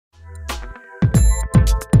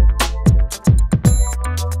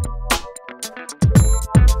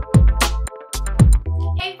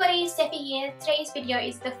video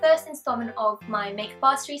is the first installment of my makeup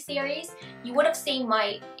artistry series. You would have seen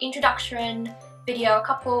my introduction video a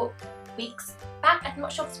couple weeks back. I'm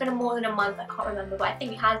not sure if it's been more than a month, I can't remember, but I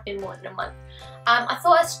think it has been more than a month. I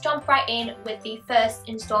thought I'd jump right in with the first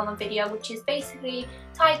installment video, which is basically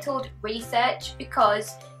titled Research,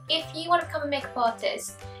 because if you want to become a makeup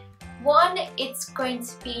artist, one, it's going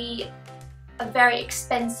to be a very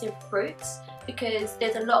expensive route because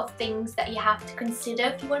there's a lot of things that you have to consider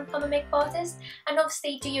if you want to become a makeup artist, and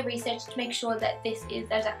obviously do your research to make sure that this is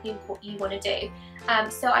exactly what you want to do.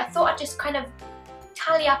 So I thought I'd just kind of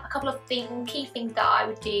tally up a couple of key things that I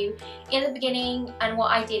would do in the beginning, and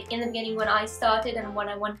what I did in the beginning when I started and when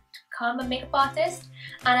I wanted to become a makeup artist,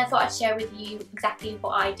 and I thought I'd share with you exactly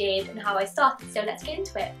what I did and how I started. So let's get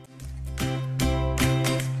into it.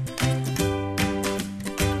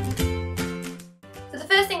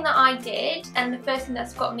 The first thing that I did, and the first thing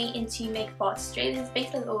that's got me into makeup artistry, this is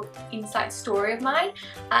basically a little inside story of mine,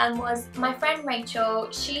 was my friend Rachel.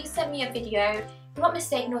 She sent me a video, if I'm not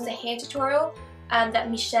mistaken, it was a hair tutorial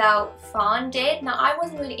that Michelle Fawn did. Now, I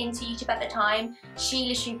wasn't really into YouTube at the time. She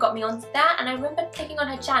literally got me onto that, and I remember clicking on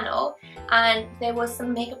her channel and there was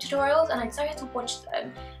some makeup tutorials and I decided to watch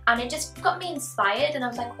them, and it just got me inspired, and I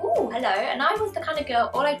was like, ooh, hello. And I was the kind of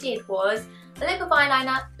girl, all I did was a lip of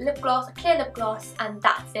eyeliner, lip gloss, a clear lip gloss, and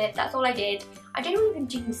that's it. That's all I did. I didn't even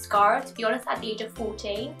do mascara, to be honest, at the age of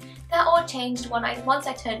 14. That all changed once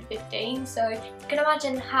I turned 15, so you can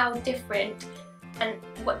imagine how different and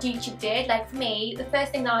what YouTube did. Like for me, the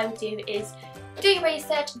first thing that I would do is do your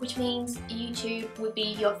research, which means YouTube would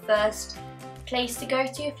be your first place to go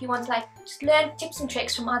to if you want to like just learn tips and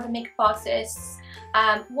tricks from other makeup artists,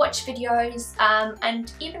 watch videos,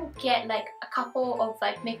 and even get like a couple of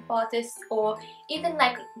like makeup artists or even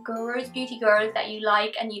like gurus, beauty gurus that you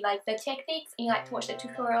like and you like their techniques and you like to watch their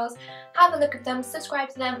tutorials. Have a look at them, subscribe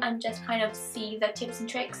to them, and just kind of see the tips and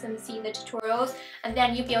tricks and see the tutorials, and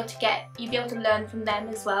then you'll be able to learn from them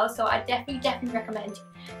as well. So I definitely recommend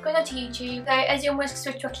going onto YouTube. So as you're almost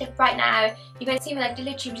switch to a clip right now, you're going to see me like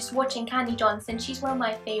literally just watching Candy Johnson. She's one of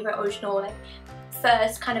my favourite original like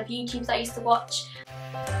first kind of YouTubes I used to watch.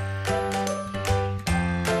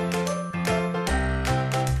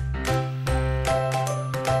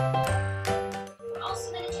 We're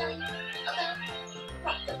also going to tell you about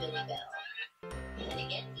Rockabilly Bell. And then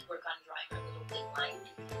again, we work on drawing our little wing lines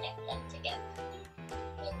and connect them together.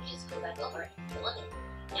 Then we just go back over and fill it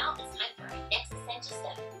in. Now it's time for our next essential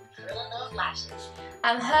step, curling those lashes.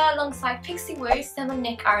 Her alongside Pixie Woo, Sam and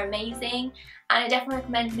Nick are amazing, and I definitely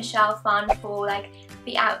recommend Michelle Fawn for like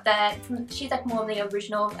the out there. She's like more of the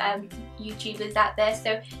original YouTubers out there,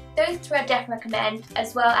 so those three I definitely recommend,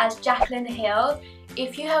 as well as Jaclyn Hill.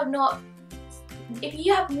 If you have no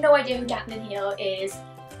idea who Jaclyn Hill is,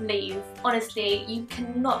 leave. Honestly, you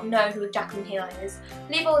cannot know who Jaclyn Hill is.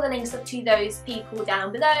 Leave all the links up to those people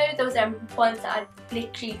down below. Those are ones that I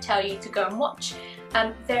literally tell you to go and watch.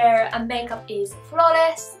 Their makeup is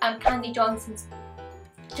flawless. Candy Johnson's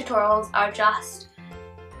tutorials are just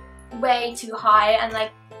way too high, and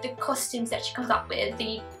like the costumes that she comes up with,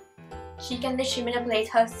 she can literally manipulate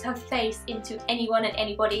her face into anyone and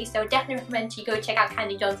anybody. So definitely recommend you go check out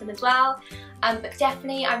Candy Johnson as well. But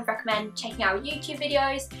definitely I would recommend checking out YouTube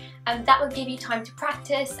videos, and that will give you time to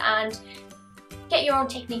practice and get your own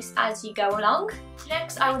techniques as you go along.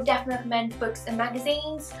 Next, I would definitely recommend books and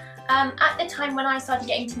magazines. At the time when I started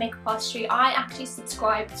getting into makeup artistry, I actually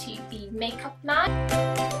subscribed to the Makeup Mag.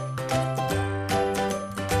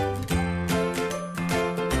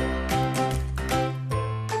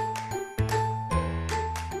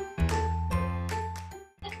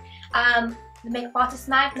 The Makeup Artist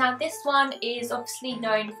Mag. Now this one is obviously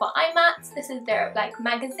known for eye mats. This is their like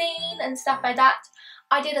magazine and stuff like that.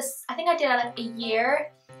 I think I did like a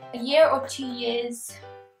year or 2 years.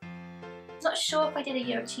 I'm not sure if I did a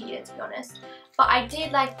year or 2 years, to be honest, but I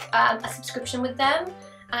did like a subscription with them,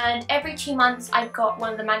 and every 2 months I got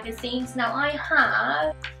one of the magazines. Now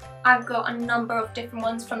I've got a number of different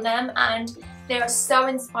ones from them, and they are so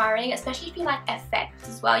inspiring, especially if you like effects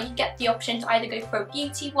as well. You get the option to either go for a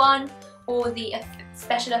beauty one or the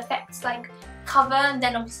special effects like cover, and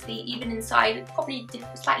then obviously even inside probably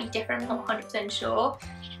slightly different, I'm not 100% sure,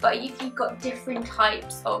 but if you've got different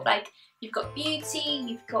types of like, you've got beauty,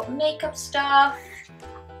 you've got makeup stuff,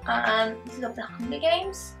 this is of the Hunger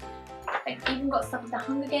Games. I've even got stuff of the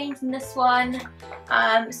Hunger Games in this one,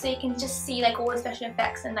 so you can just see like all the special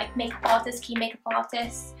effects and like makeup artists, key makeup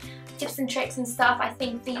artists, tips and tricks and stuff. I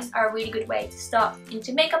think these are a really good way to start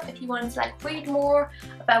into makeup if you want to like read more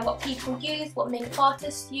about what people use, what makeup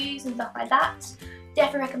artists use and stuff like that.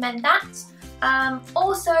 Definitely recommend that.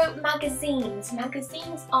 Also magazines.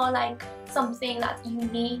 Magazines are like something that you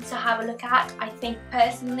need to have a look at. I think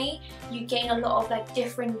personally you gain a lot of like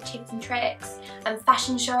different tips and tricks and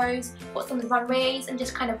fashion shows, what's on the runways, and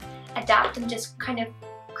just kind of adapt and just kind of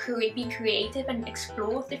be creative and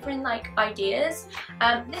explore different like ideas.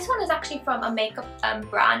 This one is actually from a makeup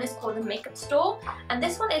brand. It's called the Makeup Store, and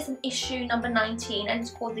this one is an issue number 19 and it's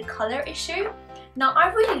called the Color issue. Now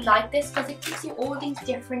I really like this because it gives you all these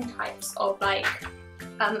different types of like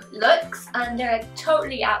looks, and they're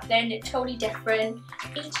totally out there and they're totally different.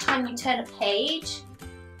 Each time you turn a page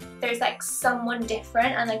there's like someone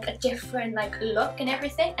different and like a different like look and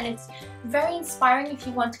everything, and it's very inspiring if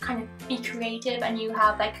you want to kind of be creative and you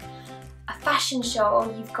have like a fashion show or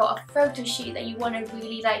you've got a photo shoot that you want to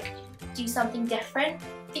really like do something different.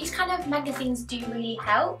 These kind of magazines do really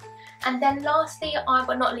help. And then lastly,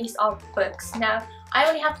 but not least, are books. Now I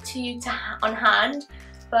only have 2 on hand,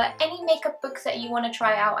 but any makeup books that you want to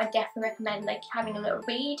try out, I definitely recommend like having a little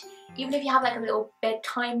read, even if you have like a little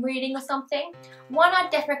bedtime reading or something. One I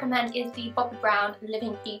definitely recommend is the Bobbi Brown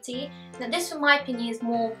Living Beauty. Now this, in my opinion, is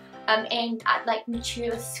more aimed at like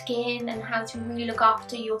mature skin and how to really look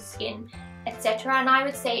after your skin, etc. And I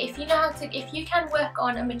would say if you know how to, if you can work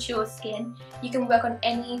on a mature skin, you can work on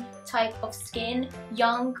any type of skin,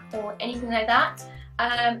 young or anything like that.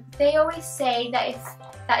 They always say that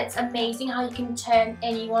it's amazing how you can turn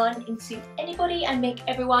anyone into anybody and make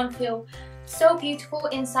everyone feel so beautiful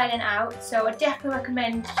inside and out. So I definitely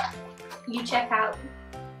recommend you check out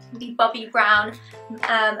the Bobbi Brown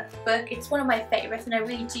book. It's one of my favourites and I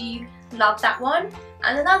really do love that one.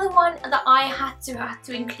 And another one that I had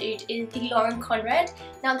to include is the Lauren Conrad.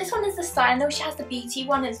 Now this one is the style. I know she has the beauty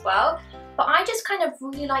one as well, but I just kind of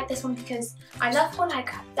really like this one because I love her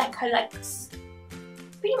her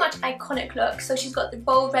pretty much iconic look. So she's got the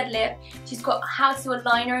bold red lip, she's got how to do a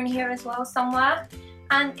liner in here as well somewhere,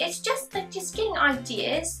 and it's just like just getting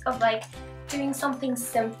ideas of like doing something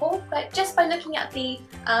simple. Like just by looking at the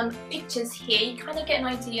pictures here, you kind of get an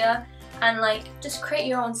idea and like just create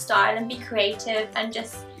your own style and be creative and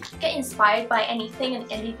just get inspired by anything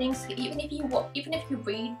and anything. So even if you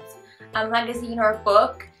read a magazine or a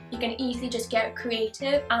book, you can easily just get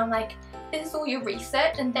creative and like this is all your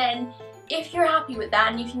research. And then if you're happy with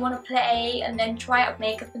that and if you want to play and then try out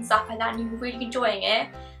makeup and stuff like that and you're really enjoying it,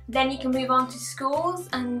 then you can move on to schools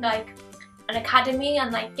and like an academy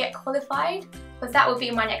and like get qualified. But that will be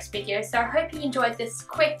in my next video. So I hope you enjoyed this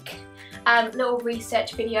quick little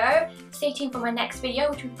research video. Stay tuned for my next video,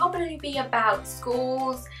 which will probably be about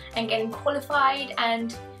schools and getting qualified,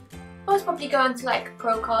 and most probably go into like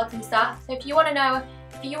pro cards and stuff. So if you want to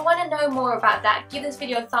know more about that, give this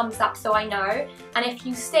video a thumbs up so I know. And if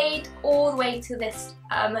you stayed all the way to this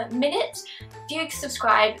minute, do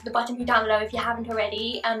subscribe. The button will be down below if you haven't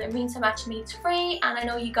already. It means so much to me. It's free, and I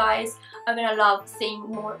know you guys are gonna love seeing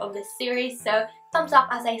more of this series. So thumbs up,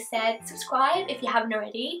 as I said, subscribe if you haven't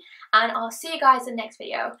already, and I'll see you guys in the next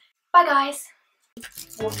video. Bye guys.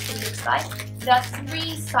 What it looks like. There are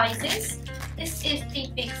 3 sizes. This is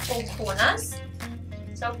the big 4 corners.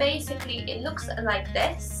 So basically it looks like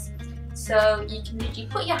this. So you can literally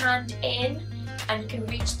put your hand in and you can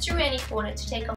reach through any corner to take off